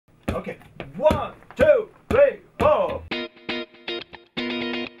Okay. 1, 2, 3, 4.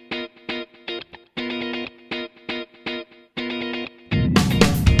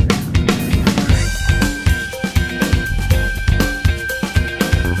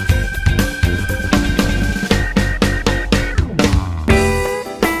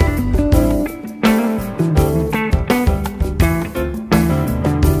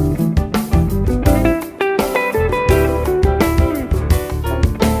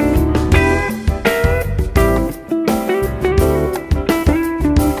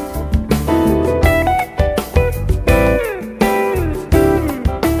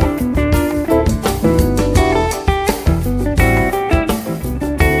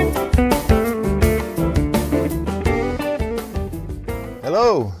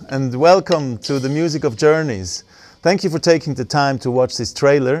 Hello and welcome to the Music of Journeys. Thank you for taking the time to watch this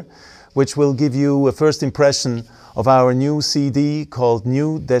trailer, which will give you a first impression of our new CD called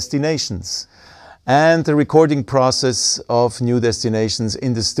New Destinations and the recording process of New Destinations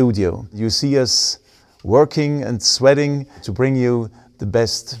in the studio. You see us working and sweating to bring you the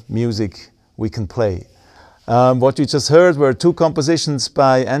best music we can play. What you just heard were two compositions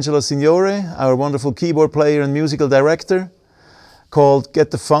by Angelo our wonderful keyboard player and musical director, called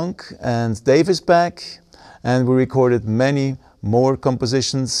Get the Funk and Dave is Back, and we recorded many more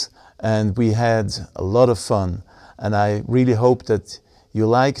compositions and we had a lot of fun, and I really hope that you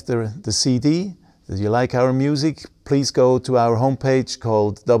like the CD, that you like our music. Please go to our homepage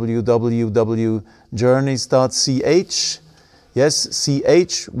called www.journeys.ch. Yes,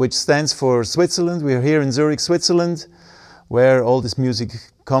 CH, which stands for Switzerland. We are here in Zurich, Switzerland, where all this music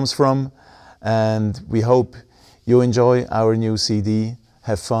comes from, and we hope you enjoy our new CD,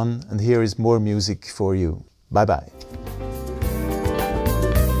 have fun, and here is more music for you. Bye-bye.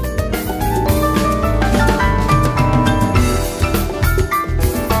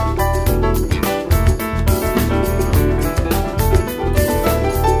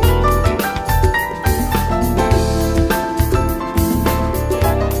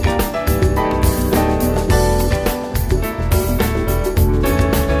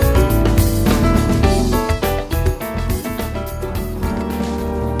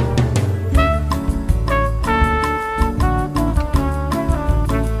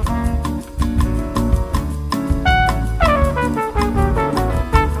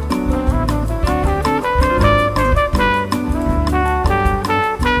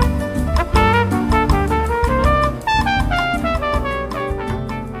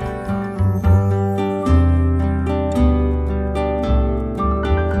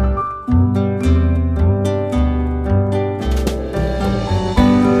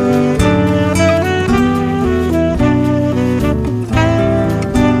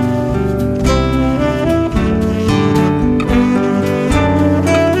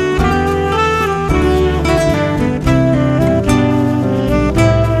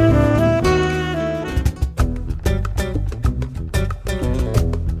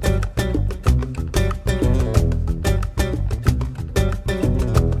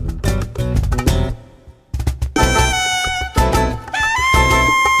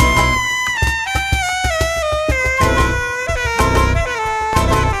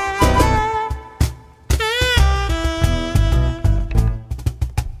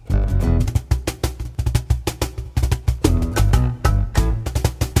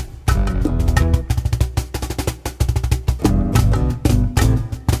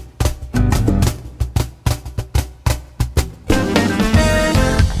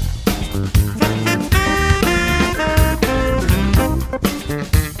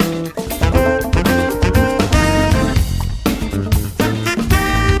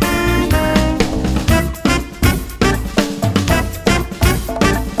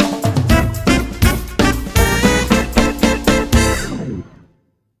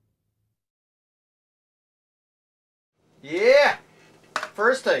 Yeah!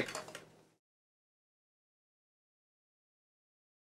 First take.